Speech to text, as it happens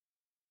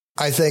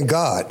I thank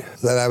God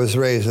that I was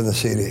raised in the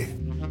CD.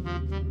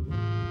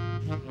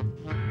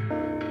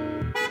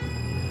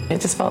 It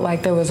just felt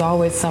like there was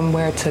always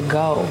somewhere to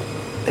go.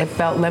 It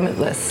felt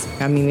limitless.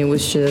 I mean, it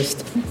was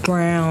just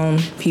brown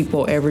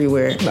people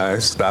everywhere. I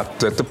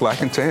stopped at the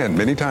Black and Tan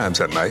many times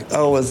that night.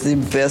 Oh, it was the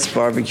best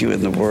barbecue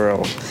in the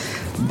world.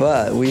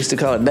 But we used to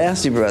call it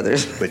Nasty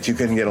Brothers. But you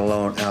couldn't get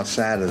along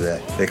outside of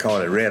that. They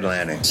called it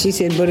redlining. She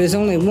said, but there's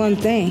only one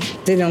thing.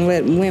 They don't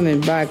let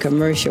women buy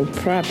commercial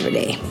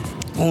property.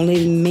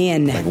 Only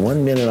men. Like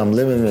 1 minute I'm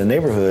living in a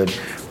neighborhood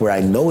where I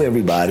know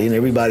everybody and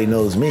everybody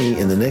knows me,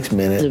 and the next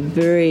minute... It's a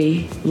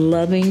very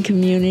loving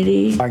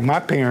community. Like my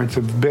parents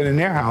have been in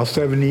their house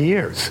 70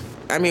 years.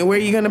 I mean, where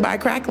are you going to buy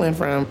crackling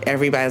from?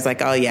 Everybody's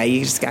like, oh yeah, you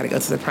just got to go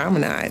to the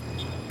promenade.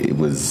 It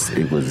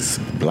was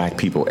black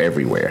people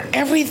everywhere.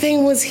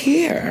 Everything was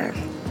here.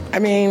 I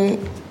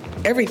mean,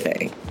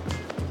 everything.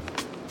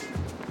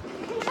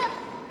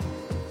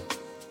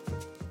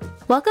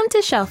 Welcome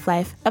to Shelf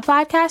Life, a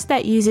podcast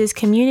that uses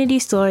community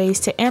stories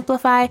to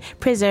amplify,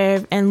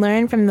 preserve, and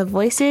learn from the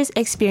voices,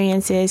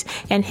 experiences,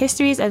 and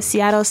histories of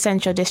Seattle's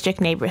Central District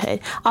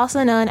neighborhood,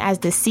 also known as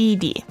the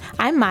CD.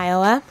 I'm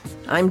Myola.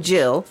 I'm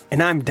Jill.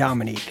 And I'm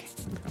Dominique.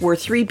 We're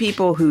three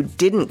people who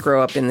didn't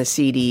grow up in the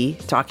CD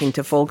talking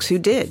to folks who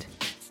did.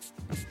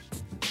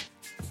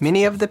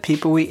 Many of the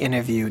people we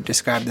interviewed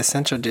describe the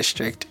Central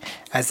District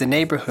as the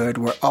neighborhood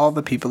where all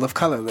the people of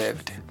color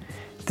lived.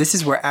 This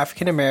is where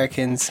African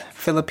Americans,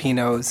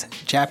 Filipinos,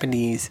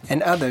 Japanese,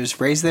 and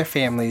others raised their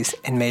families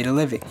and made a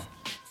living.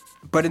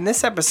 But in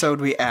this episode,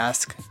 we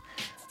ask,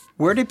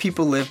 where did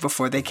people live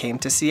before they came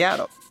to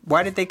Seattle?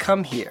 Why did they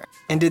come here?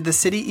 And did the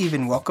city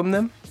even welcome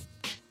them?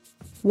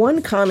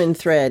 One common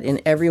thread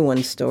in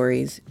everyone's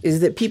stories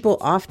is that people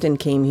often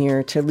came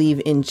here to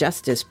leave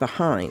injustice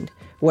behind,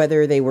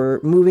 whether they were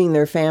moving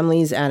their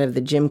families out of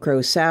the Jim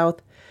Crow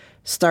South,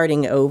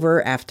 starting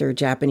over after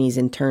Japanese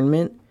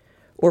internment,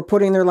 or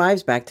putting their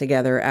lives back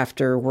together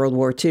after World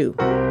War II.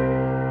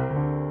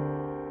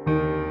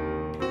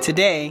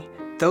 Today,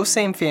 those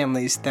same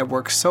families that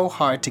worked so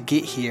hard to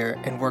get here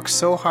and worked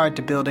so hard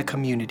to build a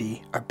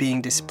community are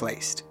being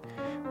displaced,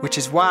 which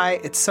is why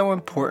it's so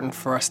important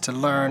for us to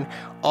learn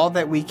all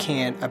that we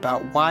can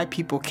about why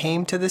people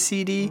came to the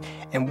CD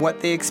and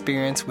what they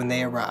experienced when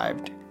they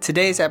arrived.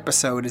 Today's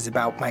episode is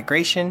about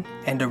migration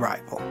and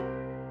arrival.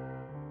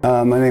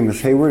 My name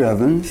is Hayward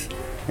Evans,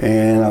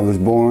 and I was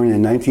born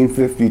in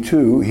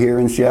 1952 here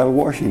in Seattle,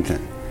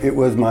 Washington. It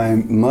was my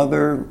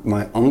mother,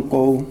 my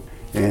uncle,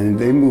 and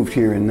they moved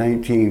here in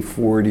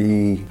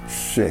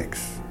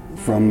 1946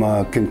 from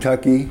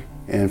Kentucky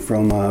and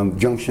from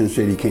Junction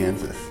City,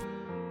 Kansas.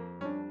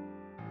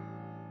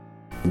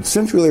 The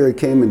Central area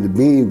came into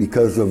being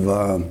because of,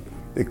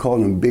 they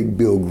called him Big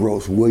Bill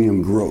Gross,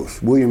 William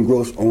Gross. William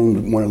Gross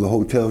owned one of the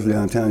hotels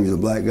downtown. He's a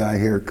black guy,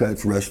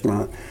 haircuts,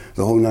 restaurant,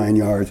 the whole 9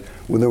 yards.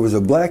 Well, there was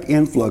a black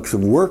influx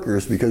of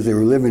workers because they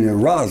were living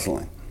in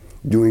Roslyn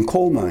doing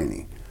coal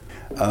mining.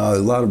 A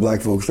lot of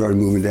black folks started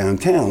moving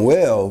downtown.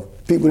 Well,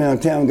 people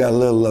downtown got a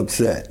little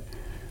upset.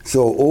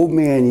 So old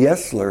man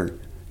Yesler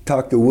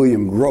talked to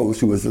William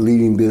Gross, who was the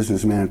leading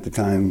businessman at the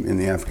time in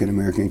the African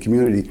American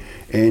community,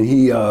 and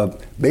he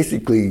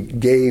basically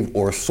gave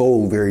or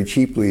sold very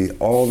cheaply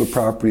all the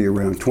property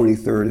around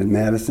 23rd and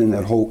Madison,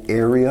 that whole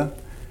area.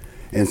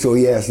 And so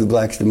he asked the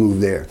blacks to move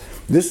there.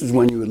 This is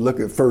when you would look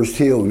at First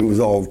Hill and it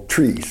was all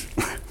trees.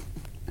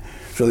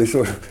 So they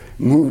sort of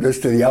moved us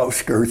to the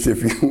outskirts,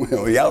 if you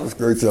will, the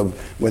outskirts of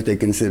what they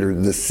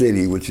considered the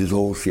city, which is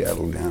old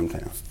Seattle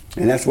downtown.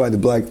 And that's why the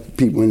black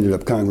people ended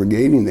up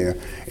congregating there.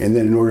 And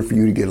then in order for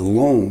you to get a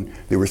loan,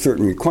 there were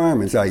certain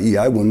requirements, i.e.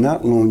 I will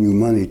not loan you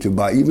money to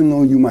buy, even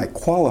though you might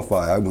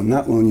qualify, I will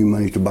not loan you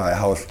money to buy a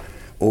house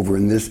over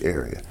in this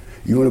area.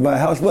 You want to buy a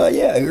house? Well,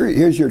 yeah,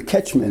 here's your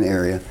catchment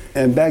area.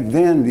 And back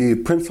then, the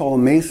Prince Hall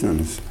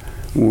Masons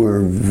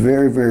were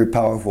very, very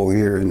powerful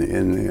here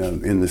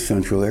in the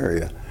central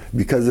area.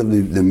 Because of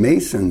the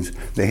Masons,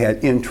 they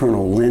had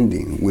internal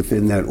lending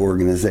within that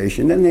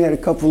organization. Then they had a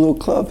couple little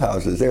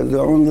clubhouses. They had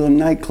their own little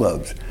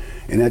nightclubs.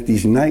 And at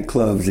these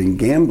nightclubs and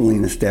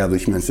gambling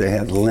establishments, they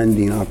had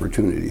lending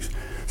opportunities.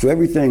 So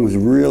everything was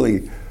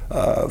really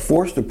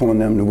forced upon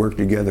them to work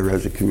together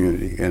as a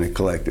community and a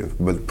collective.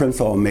 But the Prince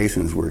Hall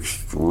Masons were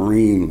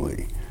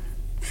extremely,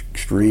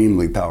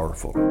 extremely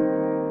powerful.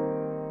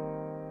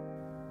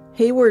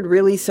 Hayward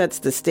really sets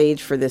the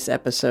stage for this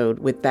episode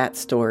with that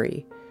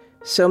story.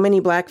 So many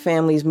black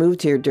families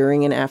moved here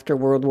during and after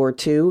World War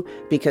II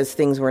because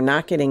things were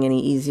not getting any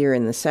easier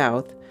in the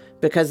South,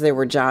 because there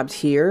were jobs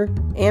here,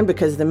 and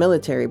because the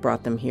military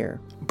brought them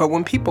here. But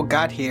when people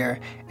got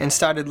here and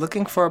started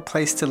looking for a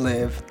place to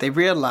live, they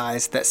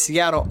realized that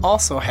Seattle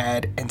also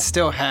had, and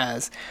still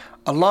has,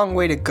 a long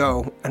way to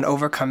go in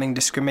overcoming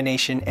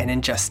discrimination and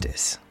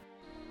injustice.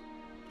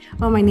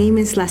 Well, my name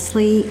is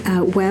Leslie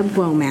Webb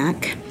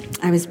Womack.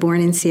 I was born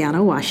in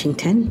Seattle,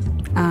 Washington.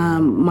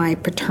 My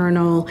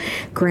paternal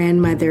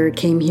grandmother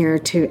came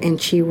here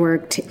and she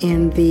worked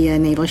in the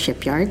naval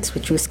shipyards,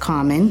 which was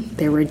common.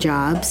 There were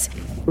jobs.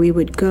 We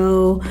would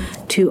go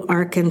to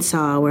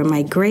Arkansas, where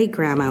my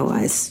great-grandma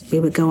was. We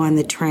would go on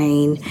the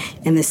train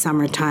in the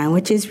summertime,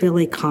 which is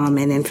really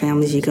common in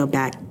families. You go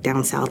back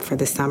down south for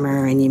the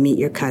summer and you meet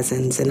your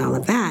cousins and all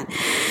of that.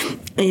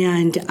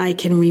 And I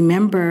can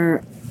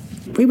remember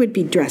we would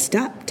be dressed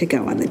up to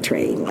go on the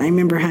train. I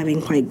remember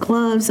having white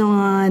gloves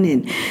on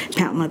and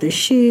patent leather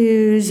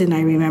shoes, and I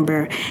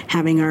remember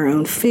having our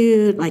own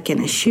food, like in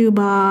a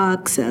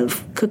shoebox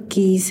of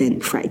cookies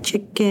and fried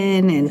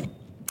chicken.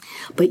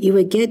 But you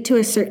would get to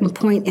a certain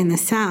point in the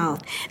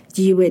South,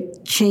 you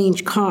would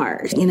change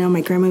cars. You know, my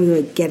grandmother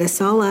would get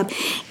us all up,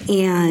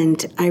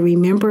 and I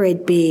remember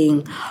it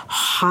being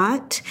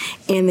hot,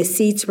 and the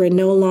seats were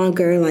no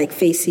longer like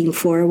facing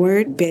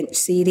forward, bench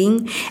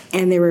seating,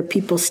 and there were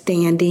people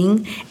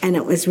standing, and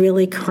it was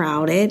really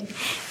crowded.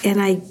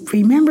 And I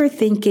remember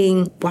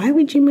thinking, why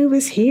would you move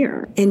us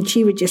here? And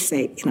she would just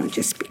say,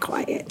 just be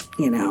quiet,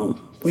 we're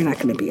not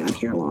going to be on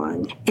here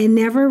long. And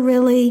never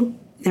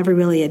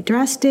really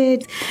addressed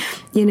it,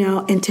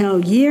 until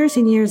years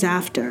and years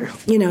after.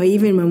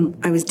 Even when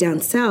I was down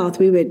south,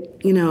 we would,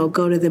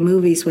 go to the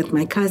movies with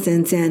my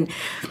cousins, and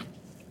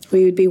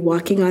we would be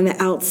walking on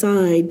the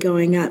outside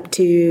going up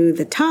to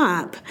the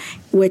top,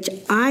 which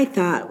I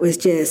thought was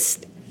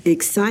just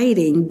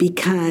exciting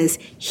because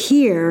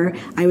here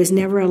I was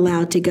never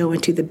allowed to go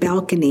into the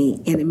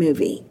balcony in a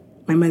movie.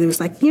 My mother was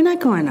like, you're not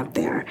going up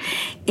there.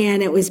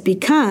 And it was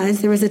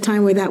because there was a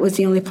time where that was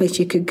the only place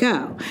you could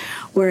go.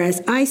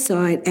 Whereas I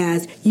saw it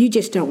as, you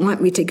just don't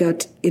want me to go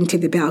into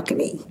the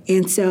balcony.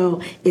 And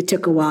so it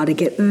took a while to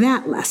get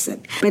that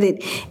lesson. But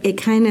it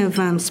kind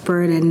of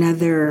spurred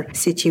another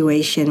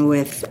situation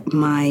with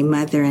my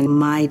mother and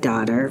my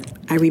daughter.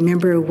 I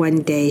remember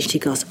one day she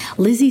goes,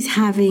 Lizzie's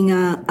having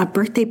a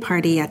birthday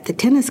party at the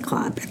tennis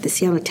club, at the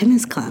Seattle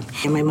Tennis Club.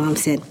 And my mom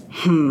said,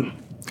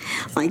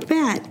 like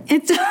that.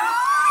 And so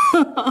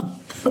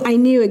I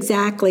knew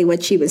exactly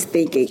what she was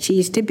thinking. She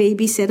used to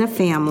babysit a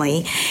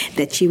family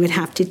that she would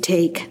have to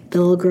take the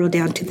little girl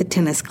down to the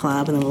tennis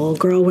club, and the little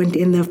girl went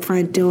in the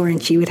front door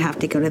and she would have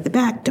to go to the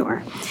back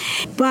door.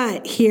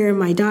 But here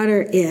my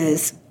daughter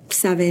is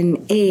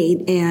 7,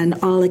 8, and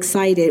all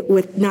excited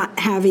with not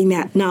having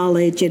that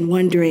knowledge and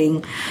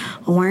wondering,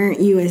 why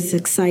aren't you as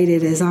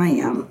excited as I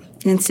am?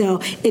 And so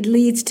it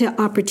leads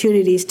to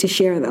opportunities to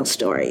share those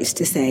stories,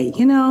 to say,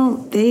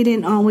 they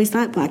didn't always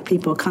let Black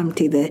people come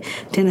to the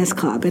tennis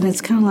club. And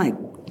it's kind of like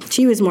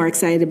she was more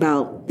excited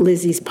about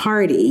Lizzie's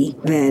party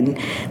than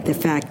the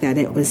fact that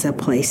it was a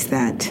place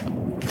that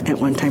at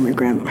one time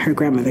her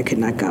grandmother could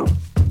not go.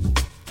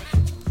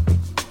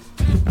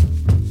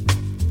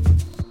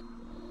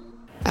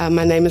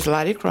 My name is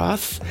Lottie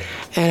Cross,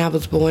 and I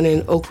was born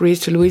in Oak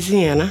Ridge,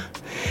 Louisiana.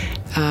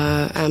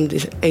 I'm the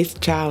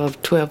 8th child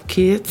of 12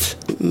 kids.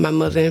 My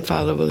mother and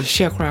father were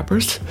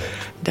sharecroppers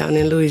down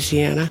in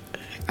Louisiana.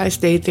 I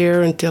stayed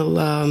there until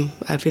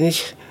I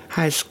finished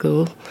high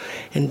school,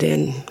 and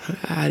then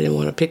I didn't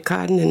want to pick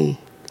cotton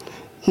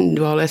and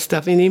do all that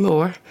stuff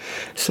anymore.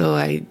 So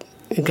I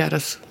got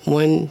us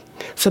one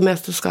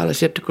semester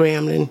scholarship to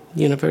Grambling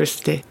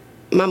University.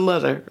 My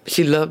mother,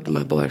 she loved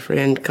my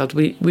boyfriend because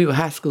we were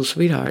high school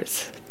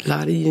sweethearts.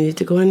 Lottie, you need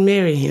to go and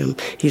marry him.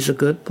 He's a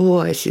good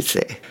boy, she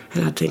said.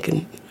 And I'm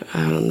thinking,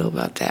 I don't know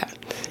about that.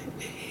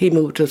 He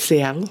moved to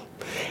Seattle,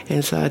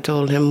 and so I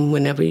told him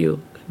whenever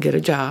you get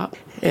a job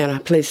and a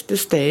place to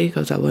stay,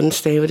 because I wouldn't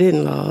stay with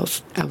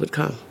in-laws, I would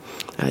come.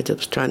 I just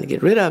was trying to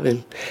get rid of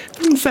him.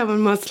 7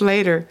 months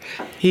later,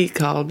 he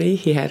called me.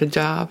 He had a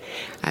job.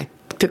 I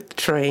took the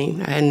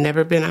train. I had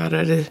never been out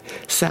of the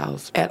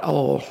South at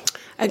all.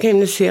 I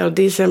came to Seattle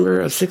December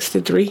of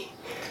 '63,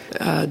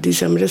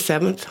 December the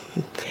 7th,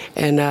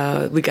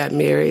 and we got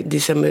married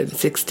December the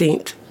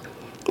 16th.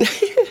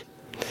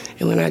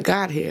 And when I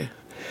got here,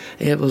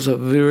 it was a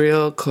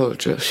real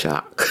culture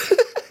shock.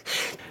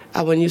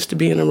 I wasn't used to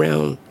being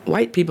around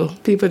white people.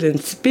 People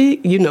didn't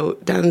speak.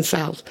 Down in the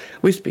South,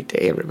 we speak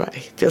to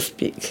everybody, just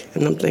speak.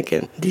 And I'm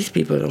thinking, these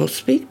people don't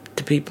speak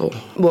to people.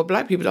 Well,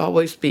 Black people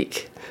always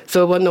speak,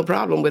 so it wasn't no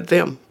problem with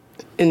them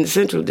in the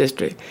Central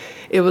District.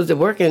 It was the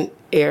working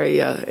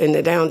area and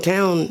the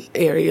downtown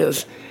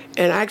areas,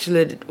 and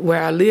actually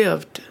where I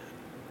lived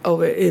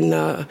over in,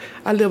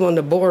 I live on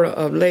the border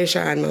of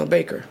Leaside and Mount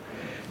Baker.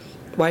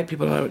 White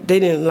people, they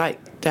didn't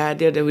like the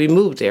idea that we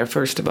moved there,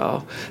 first of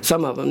all.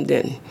 Some of them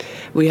didn't.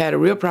 We had a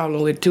real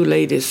problem with 2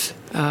 ladies,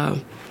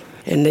 and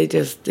they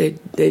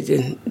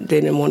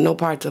didn't want no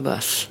parts of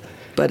us.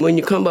 But when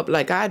you come up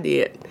like I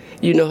did,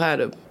 you know how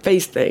to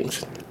face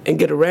things and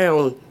get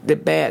around the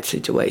bad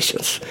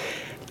situations.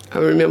 I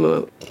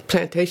remember a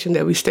plantation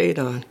that we stayed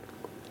on.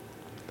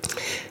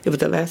 It was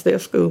the last day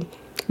of school.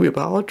 We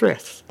were all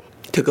dressed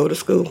to go to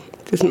school.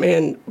 This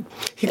man,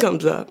 he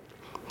comes up.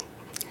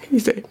 He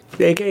said,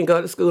 they can't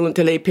go to school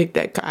until they pick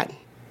that cotton.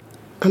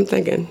 I'm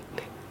thinking,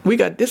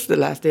 this is the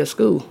last day of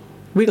school.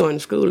 We're going to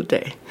school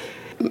today.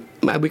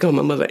 We call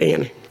my mother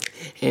Annie.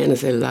 Anna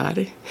said,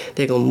 Lottie,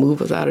 they're going to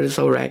move us out of this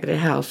old raggedy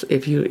house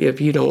if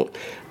you don't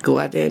go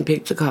out there and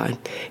pick the cotton.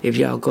 If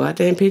y'all go out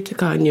there and pick the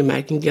cotton, you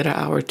might can get an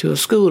hour or 2 of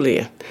school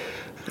in.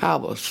 I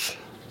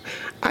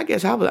I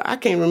guess I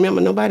can't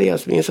remember nobody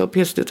else being so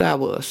pissed as I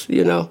was,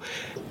 you know.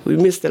 We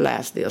missed the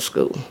last day of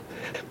school.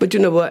 But you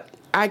know what?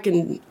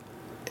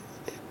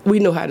 We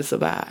know how to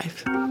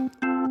survive.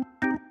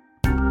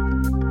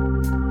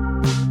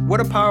 What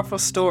a powerful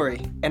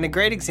story, and a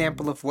great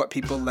example of what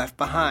people left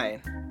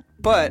behind.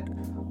 But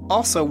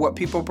also what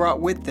people brought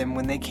with them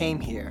when they came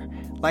here,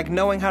 like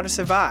knowing how to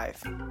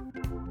survive.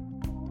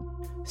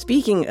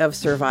 Speaking of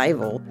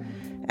survival,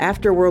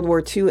 after World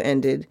War II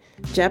ended,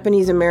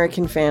 Japanese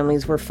American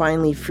families were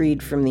finally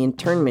freed from the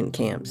internment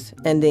camps,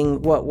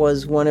 ending what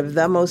was one of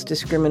the most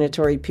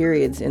discriminatory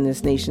periods in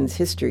this nation's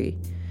history.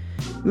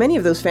 Many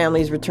of those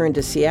families returned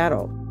to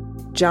Seattle.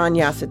 John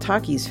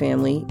Yasutake's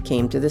family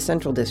came to the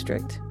Central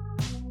District.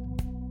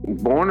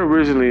 Born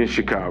originally in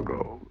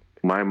Chicago,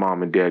 my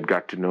mom and dad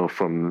got to know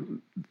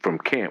from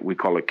camp. We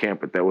call it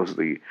camp, but that was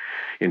the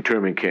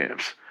internment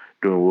camps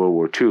during World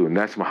War II. And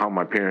that's how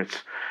my parents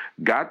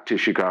got to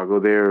Chicago.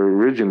 They're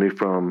originally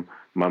from,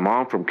 my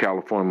mom from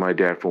California, my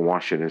dad from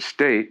Washington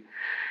State.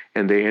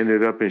 And they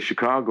ended up in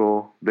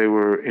Chicago. They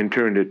were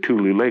interned at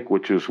Tule Lake,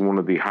 which was one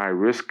of the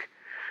high-risk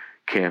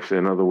camps.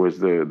 In other words,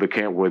 the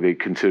camp where they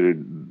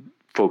considered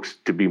folks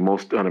to be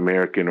most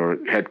un-American or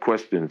had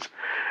questions.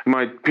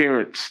 My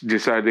parents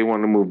decided they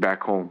wanted to move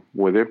back home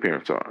where their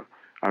parents are.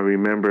 I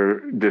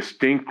remember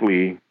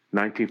distinctly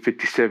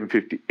 1957,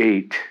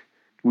 58,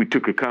 we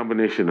took a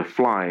combination of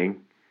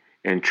flying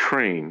and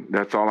train.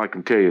 That's all I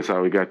can tell you is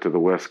how we got to the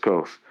West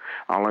Coast.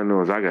 All I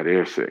know is I got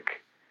airsick.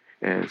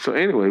 And so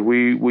anyway,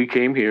 we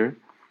came here,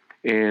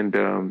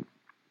 and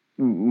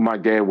my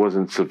dad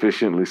wasn't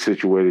sufficiently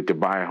situated to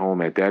buy a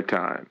home at that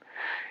time.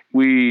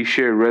 We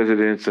shared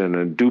residence in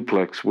a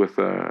duplex with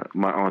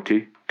my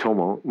auntie,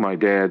 Tomo, my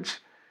dad's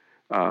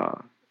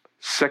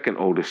second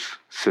oldest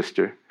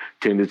sister.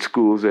 Attended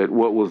schools at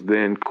what was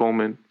then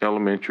Coleman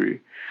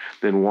Elementary,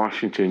 then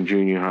Washington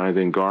Junior High,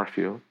 then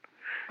Garfield.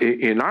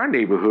 In our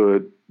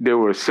neighborhood, there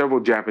were several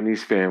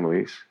Japanese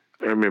families.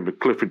 I remember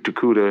Clifford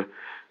Takuda,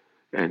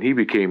 and he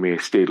became a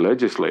state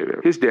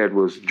legislator. His dad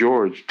was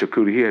George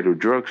Takuda. He had a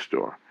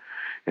drugstore,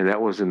 and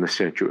that was in the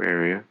central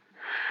area.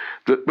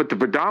 But the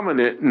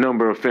predominant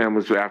number of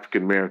families were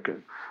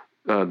African-American.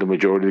 The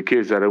majority of the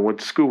kids that I went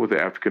to school with are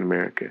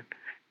African-American.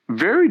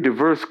 Very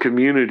diverse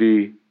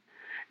community.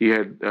 You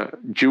had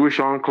Jewish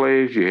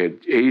enclaves, you had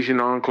Asian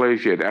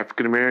enclaves, you had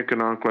African-American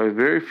enclaves,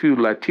 very few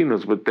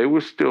Latinos, but they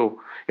were still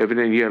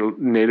evident. You had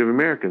Native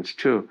Americans,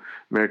 too,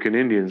 American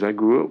Indians. I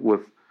grew up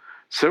with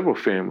several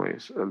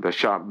families, the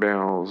Shop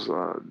Bells,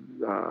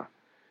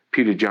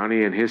 Peter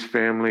Johnny and his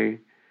family,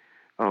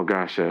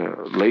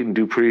 Leighton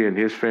Dupree and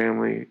his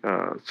family.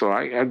 So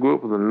I grew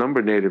up with a number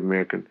of Native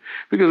American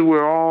because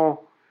we're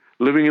all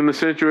living in the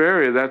central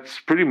area. That's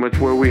pretty much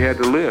where we had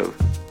to live.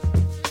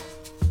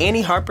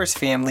 Annie Harper's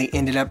family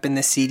ended up in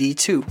the CD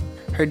too.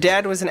 Her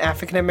dad was an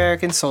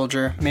African-American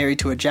soldier married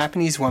to a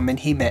Japanese woman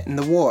he met in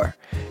the war.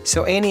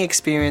 So Annie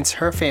experienced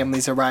her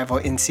family's arrival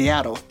in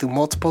Seattle through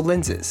multiple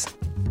lenses.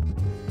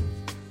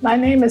 My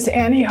name is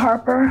Annie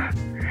Harper,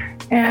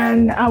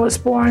 and I was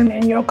born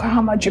in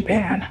Yokohama,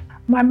 Japan.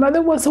 My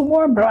mother was a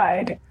war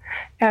bride,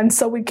 and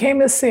so we came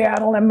to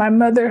Seattle, and my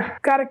mother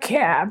got a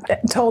cab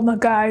and told the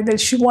guy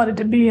that she wanted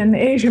to be in the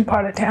Asian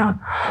part of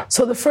town.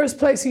 So the first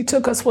place he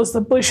took us was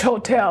the Bush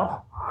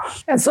Hotel.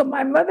 And so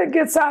my mother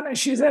gets out, and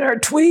she's in her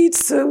tweed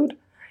suit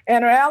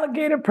and her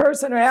alligator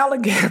purse and her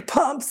alligator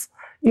pumps,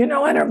 and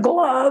her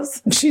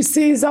gloves. And she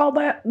sees all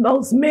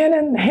those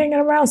men hanging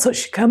around, so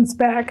she comes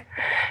back.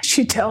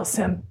 She tells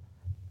him,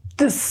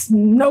 this is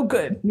no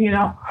good,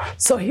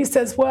 So he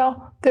says,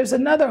 well, there's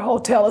another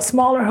hotel, a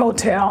smaller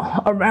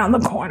hotel around the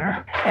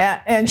corner.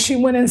 And she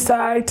went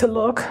inside to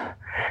look.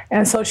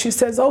 And so she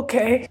says,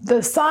 okay.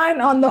 The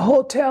sign on the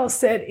hotel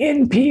said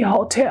NP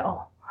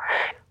Hotel.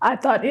 I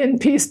thought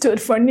NP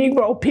stood for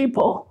Negro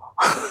people.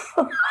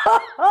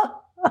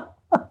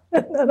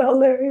 Isn't that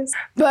hilarious?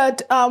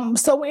 But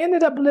so we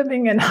ended up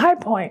living in High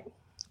Point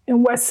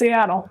in West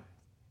Seattle.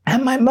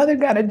 And my mother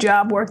got a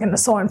job working in the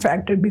sewing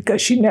factory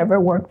because she never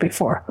worked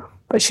before.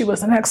 But she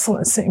was an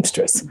excellent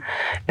seamstress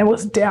and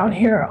was down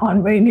here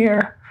on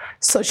Rainier.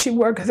 So she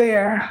worked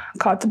there,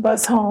 caught the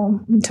bus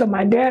home until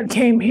my dad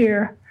came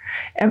here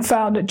and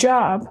found a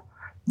job.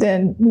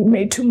 Then we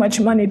made too much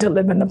money to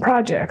live in the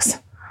projects.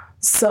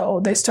 So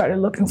they started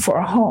looking for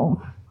a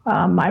home.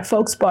 My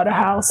folks bought a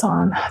house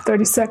on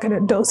 32nd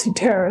and Dosey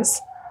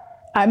Terrace.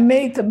 I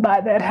made them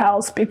buy that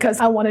house because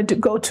I wanted to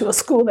go to a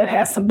school that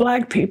had some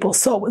black people.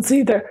 So it was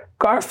either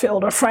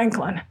Garfield or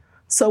Franklin.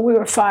 So we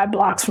were 5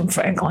 blocks from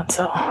Franklin.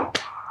 So I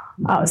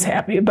was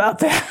happy about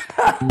that.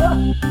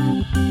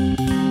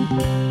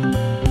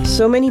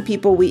 So many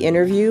people we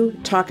interview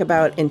talk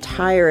about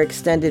entire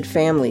extended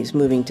families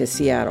moving to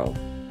Seattle.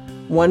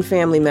 One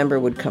family member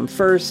would come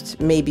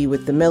first, maybe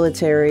with the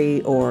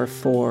military or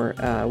for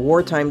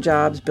wartime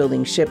jobs,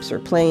 building ships or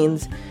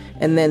planes,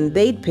 and then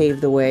they'd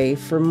pave the way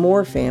for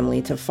more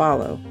family to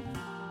follow.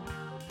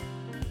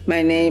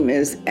 My name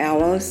is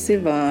Alice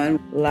Yvonne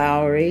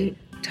Lowry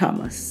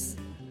Thomas.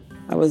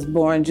 I was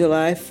born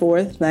July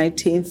 4th,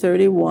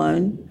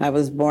 1931. I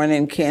was born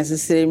in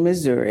Kansas City,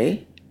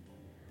 Missouri.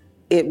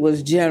 it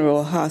was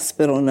General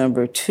Hospital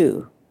number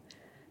 2.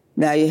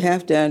 Now you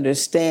have to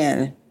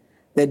understand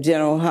that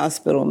General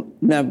Hospital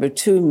number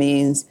 2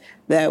 means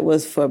that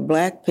was for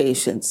black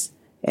patients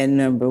and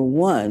number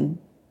 1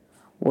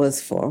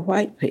 was for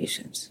white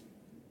patients.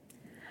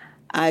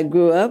 I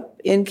grew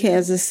up in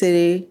Kansas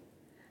City.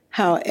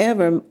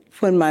 However,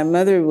 when my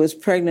mother was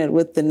pregnant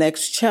with the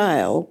next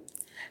child,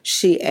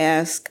 she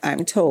asked,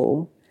 I'm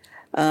told,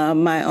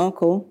 my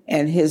uncle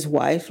and his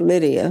wife,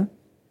 Lydia,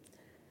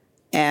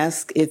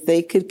 asked if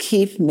they could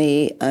keep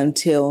me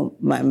until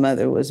my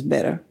mother was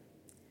better.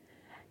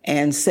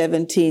 And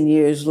 17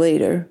 years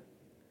later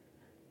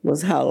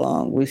was how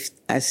long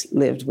I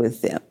lived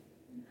with them.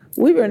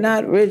 We were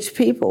not rich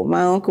people.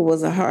 My uncle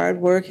was a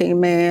hardworking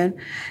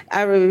man.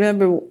 I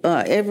remember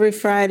every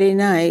Friday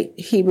night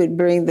he would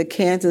bring the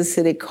Kansas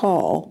City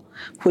Call,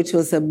 which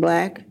was a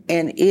black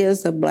and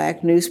is a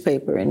black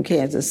newspaper in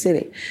Kansas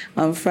City.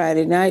 On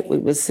Friday night we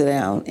would sit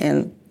down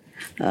and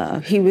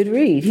he would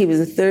read.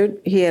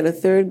 He had a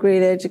third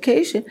grade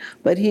education,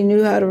 but he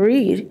knew how to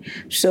read.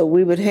 So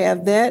we would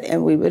have that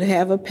and we would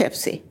have a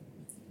Pepsi.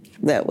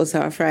 That was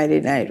our Friday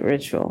night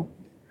ritual.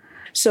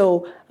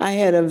 So I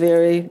had a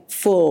very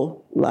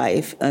full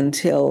life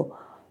until,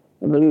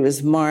 I believe it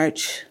was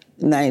March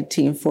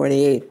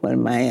 1948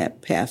 when my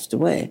aunt passed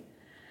away.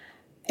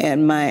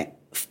 And my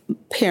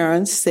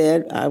parents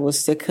said I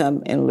was to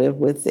come and live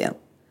with them.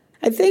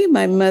 I think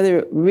my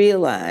mother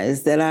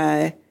realized that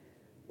I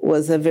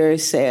was a very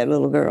sad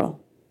little girl.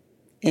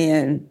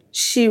 And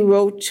she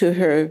wrote to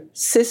her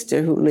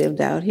sister who lived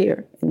out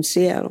here in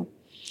Seattle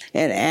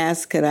and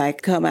asked could I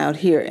come out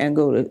here and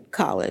go to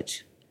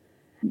college.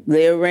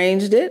 They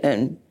arranged it,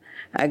 and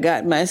I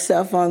got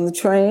myself on the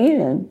train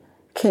and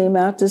came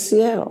out to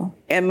Seattle.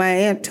 And my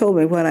aunt told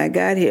me when I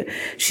got here,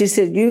 she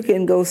said, you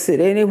can go sit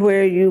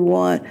anywhere you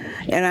want.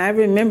 And I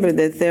remember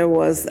that there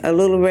was a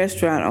little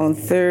restaurant on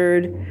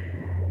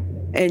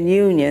 3rd and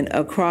Union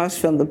across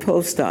from the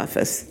post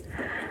office.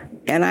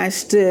 And I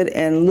stood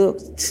and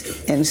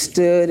looked and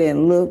stood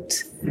and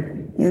looked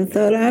and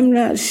thought, I'm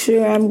not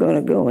sure I'm going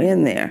to go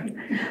in there.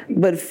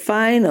 But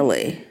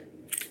finally,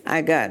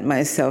 I got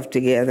myself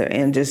together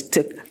and just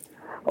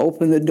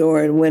opened the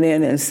door and went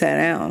in and sat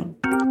down.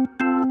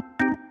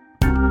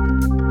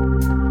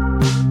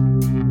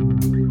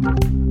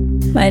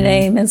 My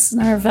name is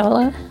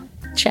Narvella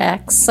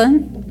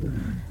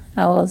Jackson.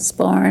 I was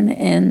born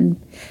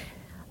in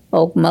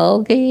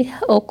Okmulgee,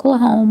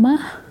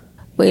 Oklahoma.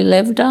 We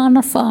lived on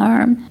a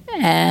farm,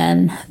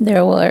 and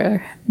there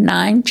were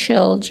 9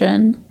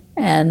 children,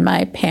 and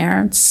my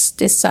parents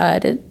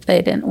decided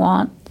they didn't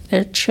want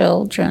their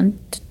children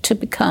to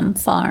become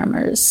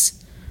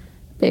farmers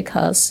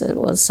because it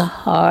was a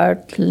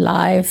hard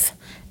life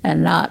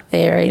and not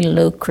very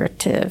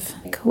lucrative.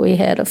 We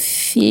had a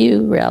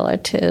few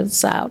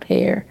relatives out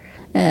here,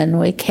 and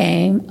we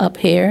came up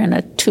here in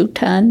a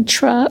 2-ton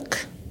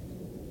truck,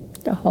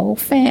 the whole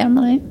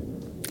family.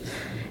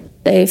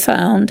 They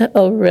found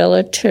a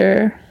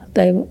realtor.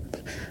 They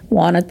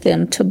wanted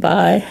them to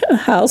buy a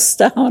house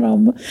down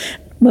on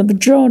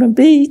Madrona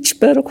Beach,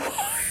 but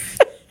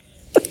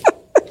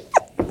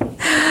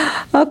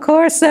of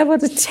course, that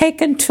would have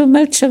taken too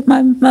much of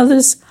my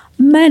mother's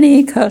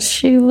money because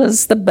she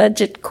was the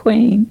budget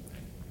queen.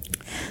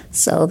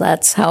 So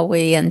that's how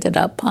we ended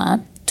up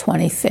on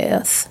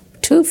 25th,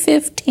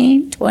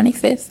 215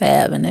 25th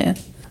Avenue.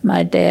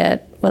 My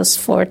dad was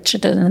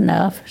fortunate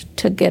enough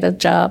to get a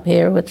job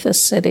here with the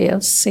city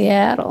of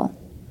Seattle.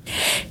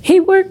 He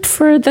worked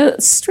for the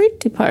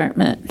street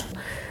department.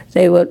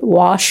 They would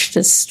wash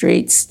the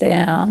streets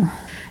down.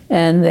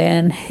 And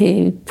then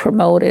he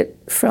promoted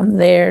from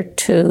there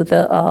to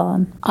the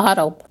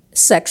auto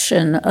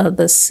section of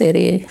the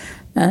city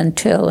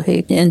until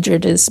he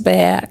injured his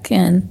back,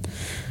 and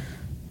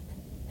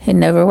he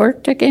never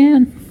worked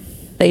again.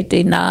 They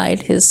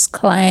denied his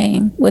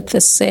claim with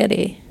the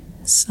city,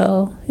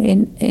 so he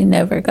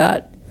never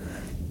got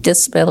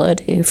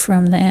disability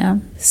from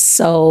them.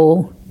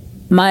 So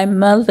my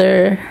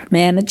mother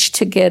managed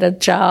to get a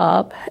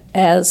job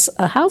as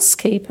a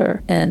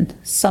housekeeper in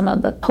some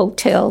of the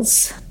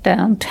hotels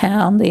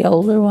downtown, the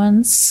older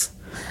ones.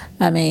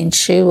 I mean,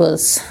 she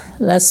was,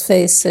 let's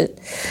face it,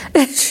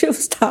 she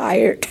was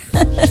tired.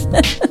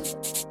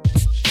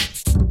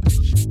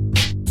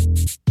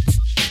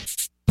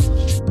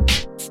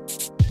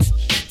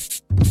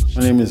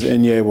 My name is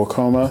Enye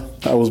Wakoma.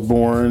 I was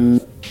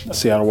born in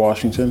Seattle,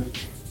 Washington,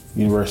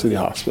 University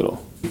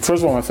Hospital.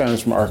 First of all, my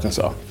family's from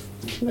Arkansas.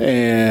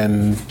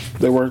 And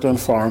they worked on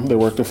the farm. They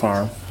worked a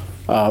farm.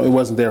 It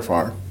wasn't their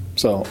farm,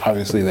 so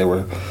obviously they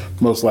were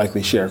most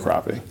likely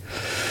sharecropping.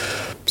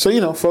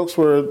 So, folks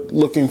were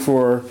looking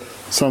for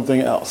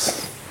something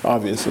else,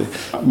 obviously.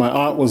 My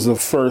aunt was the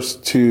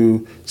first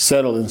to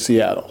settle in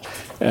Seattle,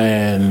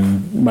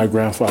 and my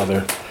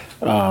grandfather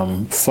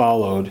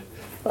followed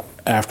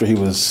after he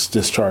was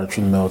discharged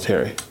from the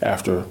military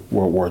after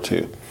World War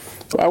II.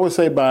 So I would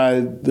say by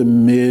the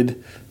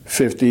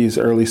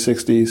mid-50s, early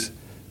 60s,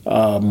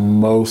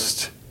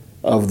 most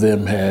of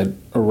them had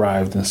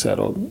arrived and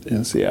settled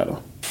in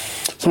Seattle.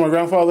 So my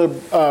grandfather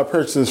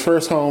purchased his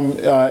first home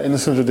in the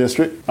Central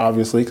District,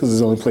 obviously, because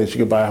it's the only place you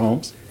could buy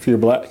homes if you're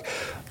black.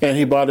 And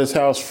he bought his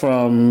house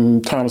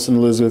from Thomas and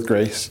Elizabeth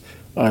Grace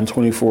on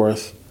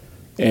 24th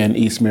and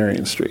East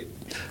Marion Street.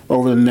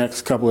 Over the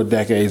next couple of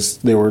decades,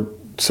 there were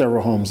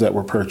several homes that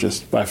were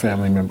purchased by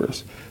family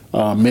members,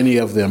 many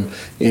of them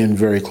in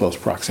very close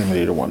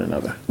proximity to one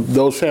another.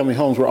 Those family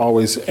homes were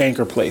always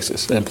anchor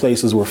places and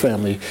places where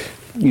family,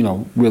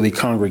 really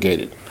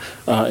congregated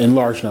in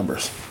large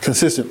numbers,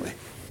 consistently.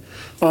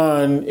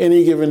 On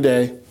any given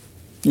day,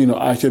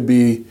 I could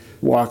be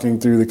walking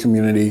through the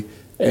community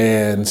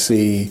and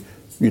see,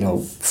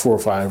 4 or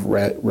 5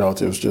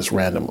 relatives just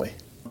randomly.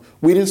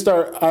 We didn't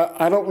start,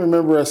 I don't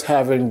remember us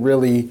having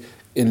really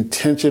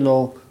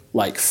intentional,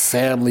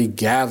 family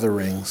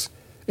gatherings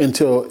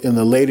until in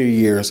the later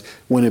years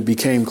when it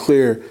became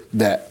clear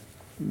that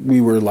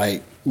we were,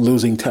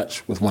 losing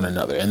touch with one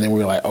another. And then we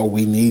were like, oh,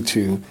 we need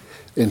to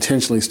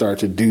intentionally start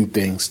to do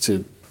things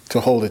to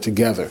hold it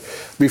together.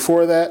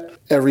 Before that,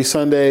 every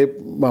Sunday,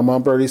 my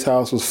Mom Bertie's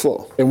house was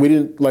full. And we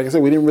didn't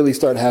really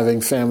start having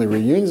family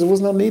reunions. There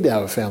was no need to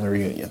have a family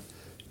reunion.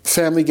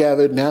 Family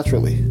gathered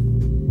naturally.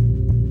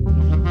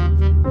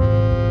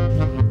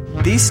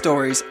 These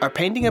stories are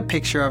painting a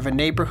picture of a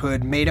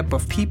neighborhood made up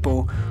of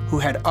people who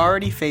had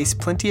already faced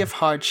plenty of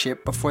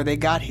hardship before they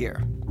got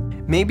here.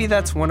 Maybe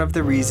that's one of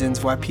the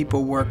reasons why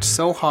people worked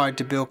so hard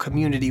to build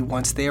community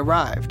once they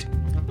arrived.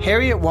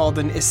 Harriet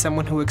Walden is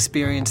someone who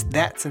experienced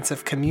that sense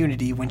of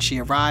community when she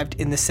arrived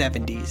in the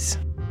 70s.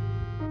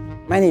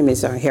 My name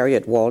is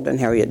Harriet Walden,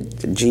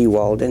 Harriet G.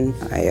 Walden.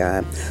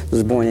 I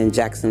was born in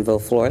Jacksonville,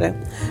 Florida.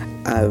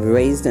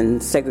 Raised in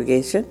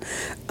segregation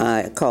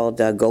called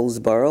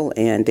Goldsboro,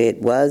 and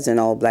it was an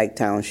all-black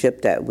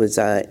township that was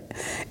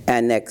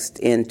annexed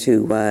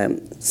into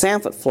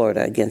Sanford,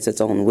 Florida, against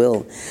its own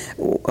will,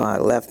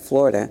 left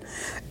Florida.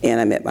 And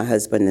I met my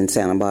husband in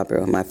Santa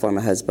Barbara, my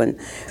former husband.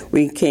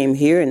 We came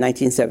here in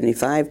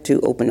 1975 to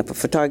open up a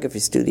photography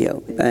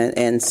studio.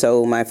 And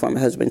so my former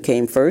husband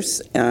came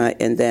first,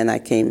 and then I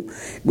came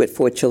with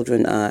 4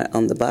 children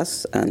on the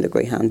bus, on the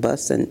Greyhound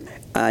bus, in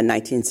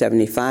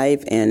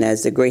 1975. And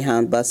as the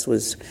Greyhound bus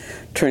was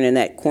turning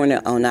that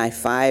corner on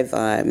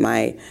I-5,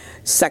 my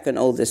second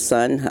oldest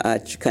son,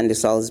 Chukundi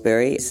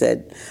Salisbury,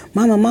 said,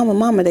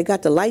 Mama, they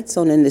got the lights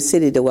on in the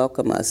city to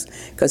welcome us,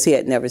 because he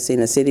had never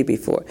seen a city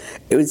before.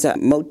 It was a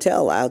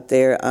motel out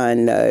there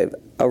on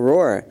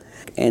Aurora,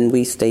 and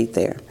we stayed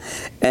there.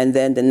 And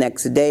then the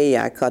next day,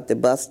 I caught the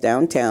bus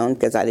downtown,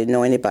 because I didn't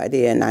know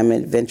anybody, and I'm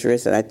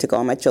adventurous, and I took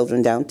all my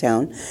children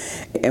downtown,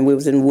 and we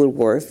was in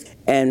Woodworth,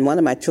 and one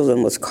of my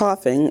children was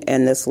coughing,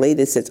 and this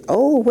lady says,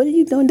 oh, what are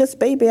you doing, this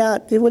baby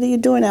out, what are you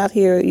doing out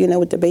here,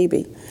 with the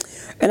baby?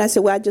 And I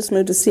said, well, I just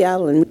moved to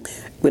Seattle, and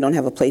we don't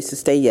have a place to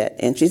stay yet.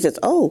 And she says,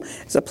 oh,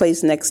 it's a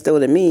place next door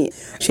to me.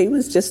 She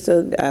was just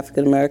an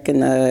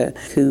African-American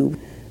who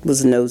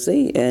was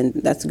nosy, and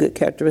that's a good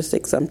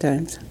characteristic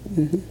sometimes.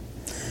 Mm-hmm.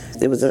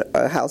 There was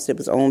a house that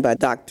was owned by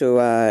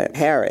Dr.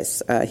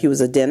 Harris. He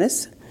was a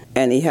dentist,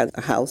 and he had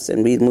a house,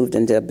 and we moved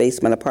into a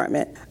basement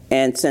apartment.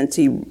 And since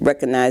he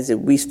recognized that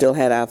we still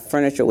had our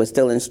furniture was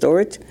still in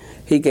storage,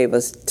 he gave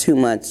us 2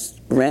 months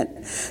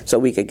rent so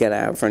we could get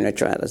our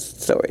furniture out of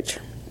storage.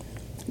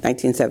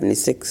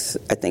 1976,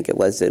 I think it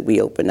was, that we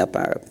opened up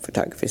our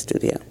photography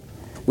studio.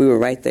 We were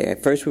right there.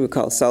 At first we were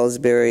called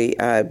Salisbury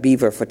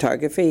Beaver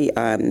Photography.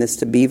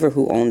 Mr. Beaver,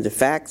 who owned the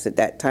Fax at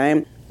that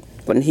time,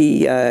 when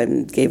he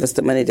gave us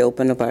the money to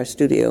open up our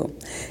studio.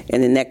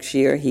 And the next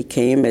year he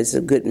came, as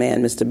a good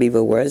man Mr.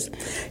 Beaver was,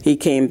 he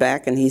came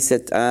back and he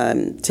said,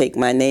 take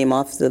my name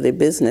off of the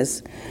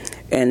business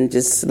and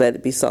just let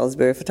it be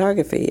Salisbury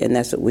Photography. And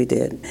that's what we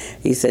did.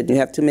 He said, you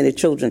have too many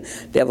children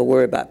to ever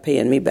worry about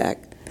paying me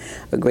back.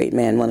 A great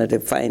man, one of the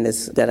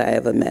finest that I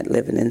ever met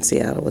living in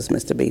Seattle was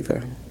Mr.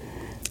 Beaver.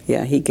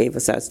 Yeah, he gave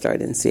us our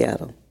start in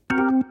Seattle.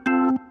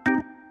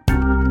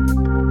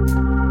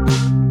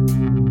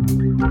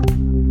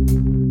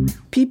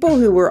 People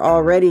who were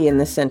already in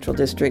the Central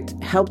District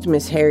helped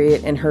Miss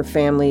Harriet and her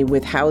family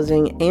with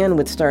housing and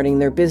with starting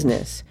their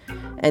business.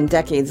 And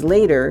decades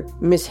later,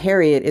 Miss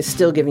Harriet is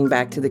still giving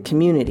back to the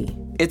community.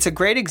 It's a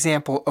great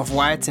example of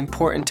why it's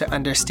important to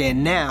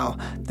understand now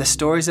the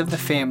stories of the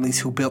families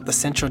who built the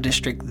Central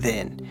District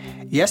then.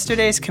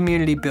 Yesterday's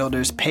community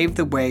builders paved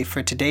the way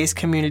for today's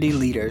community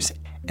leaders,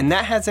 and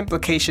that has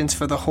implications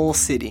for the whole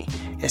city,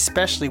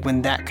 especially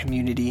when that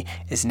community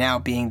is now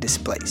being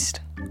displaced.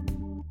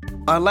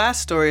 Our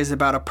last story is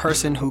about a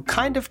person who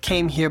kind of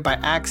came here by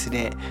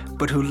accident,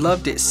 but who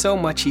loved it so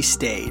much he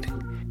stayed.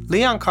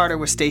 Leon Carter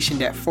was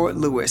stationed at Fort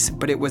Lewis,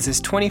 but it was his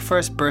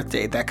 21st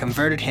birthday that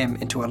converted him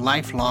into a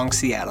lifelong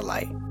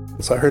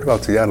Seattleite. So I heard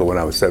about Seattle when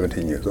I was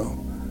 17 years old.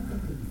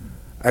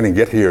 I didn't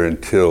get here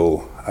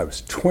until I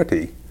was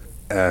 20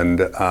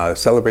 and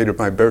celebrated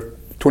my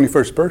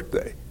 21st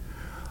birthday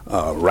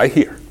right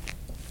here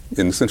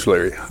in the Central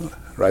area,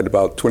 right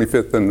about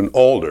 25th and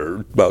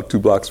Alder, about 2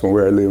 blocks from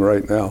where I live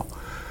right now,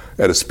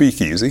 at a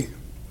speakeasy.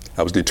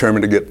 I was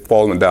determined to get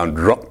fallen down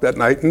drunk that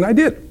night, and I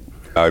did.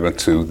 I went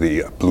to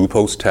the Blue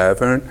Post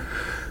Tavern,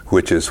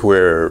 which is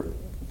where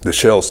the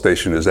Shell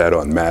station is at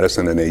on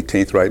Madison and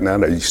 18th right now.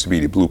 That used to be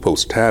the Blue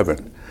Post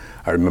Tavern.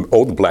 I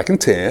remember, the Black and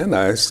Tan.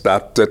 I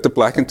stopped at the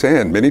Black and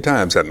Tan many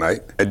times that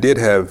night. I did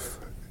have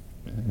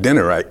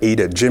dinner. I ate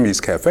at Jimmy's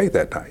Cafe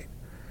that night.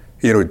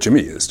 You know what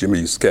Jimmy is?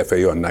 Jimmy's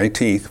Cafe on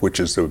 19th, which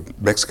is a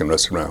Mexican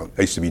restaurant.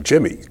 I used to be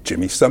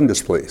Jimmy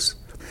Sumner's place.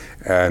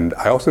 And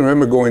I also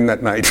remember going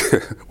that night,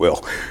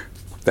 well,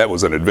 that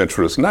was an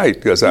adventurous night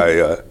because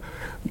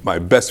my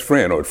best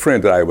friend, or a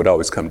friend that I would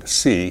always come to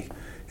see,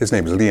 his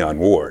name is Leon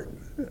Ward.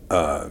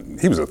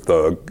 He was a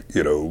thug,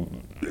 you know,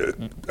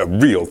 a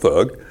real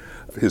thug.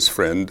 His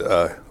friend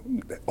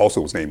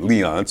also was named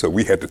Leon, so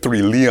we had the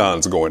three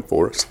Leons going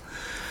for us.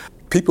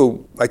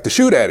 People like to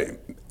shoot at him.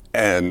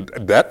 And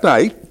that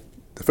night,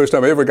 the first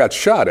time I ever got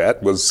shot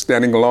at was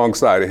standing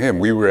alongside of him.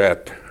 We were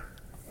at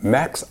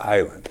Max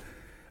Island.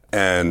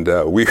 And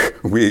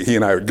he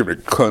and I were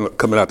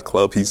coming out the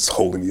club. He's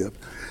holding me up.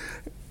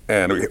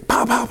 And we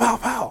pow, pow, pow,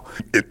 pow.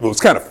 It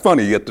was kind of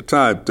funny at the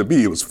time. To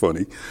me, it was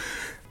funny.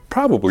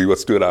 Probably what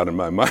stood out in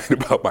my mind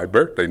about my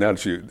birthday, now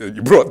that you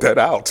brought that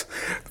out,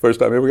 the first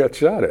time I ever got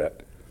shot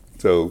at.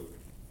 So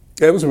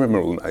it was a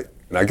memorable night.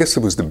 And I guess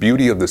it was the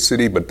beauty of the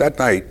city, but that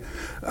night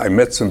I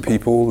met some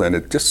people and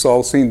it just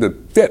all seemed to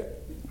fit.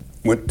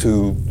 Went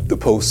to the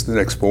Post the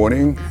next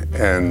morning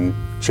and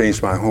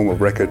changed my home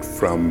of record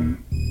from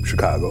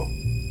Chicago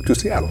to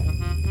Seattle.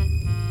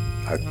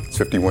 It's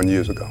 51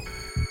 years ago.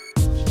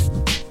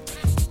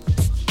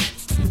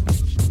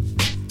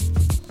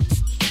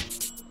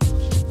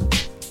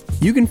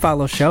 You can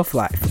follow Shelf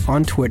Life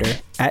on Twitter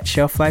at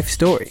Shelf Life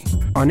Story,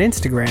 on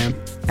Instagram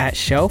at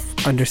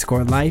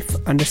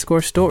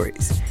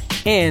Shelf_Life_Stories,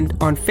 and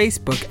on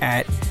Facebook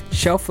at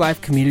Shelf Life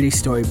Community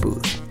Story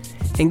Booth.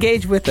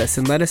 Engage with us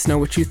and let us know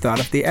what you thought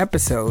of the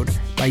episode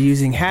by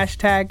using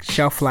hashtag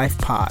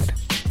ShelfLifePod.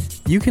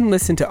 You can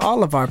listen to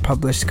all of our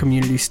published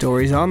community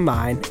stories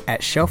online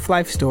at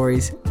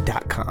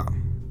shelflifestories.com.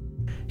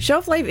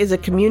 Shelf Life is a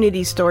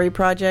community story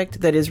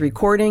project that is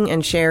recording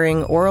and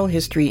sharing oral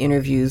history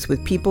interviews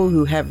with people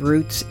who have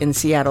roots in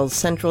Seattle's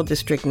Central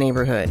District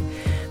neighborhood.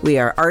 We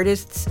are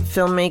artists,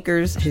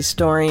 filmmakers,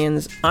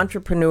 historians,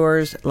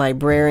 entrepreneurs,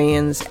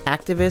 librarians,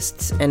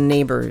 activists, and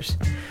neighbors.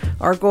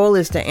 Our goal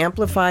is to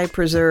amplify,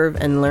 preserve,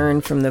 and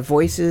learn from the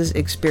voices,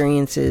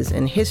 experiences,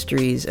 and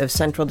histories of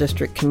Central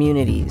District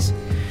communities.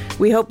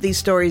 We hope these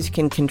stories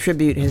can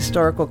contribute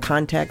historical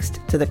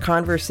context to the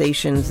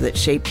conversations that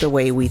shape the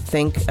way we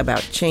think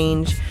about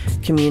change,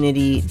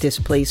 community,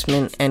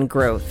 displacement, and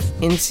growth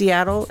in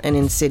Seattle and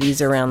in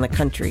cities around the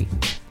country.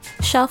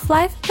 Shelf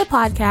Life, the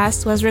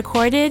podcast, was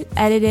recorded,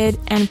 edited,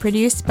 and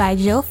produced by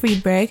Jill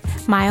Friedberg,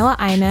 Myowa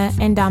Aina,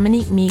 and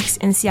Dominique Meeks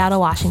in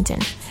Seattle, Washington.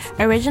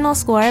 Original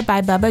score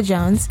by Bubba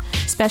Jones.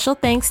 Special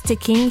thanks to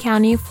King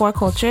County for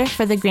Culture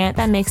for the grant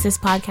that makes this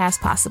podcast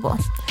possible.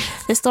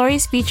 The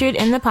stories featured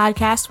in the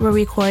podcast were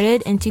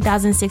recorded in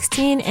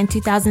 2016 and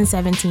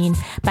 2017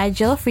 by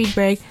Jill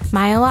Friedberg,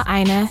 Myowa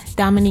Aina,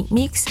 Dominique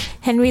Meeks,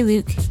 Henry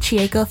Luke,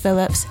 Chieko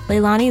Phillips,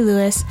 Leilani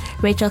Lewis,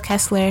 Rachel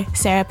Kessler,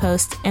 Sarah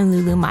Post, and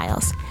Lulu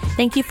Miles.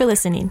 Thank you for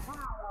listening.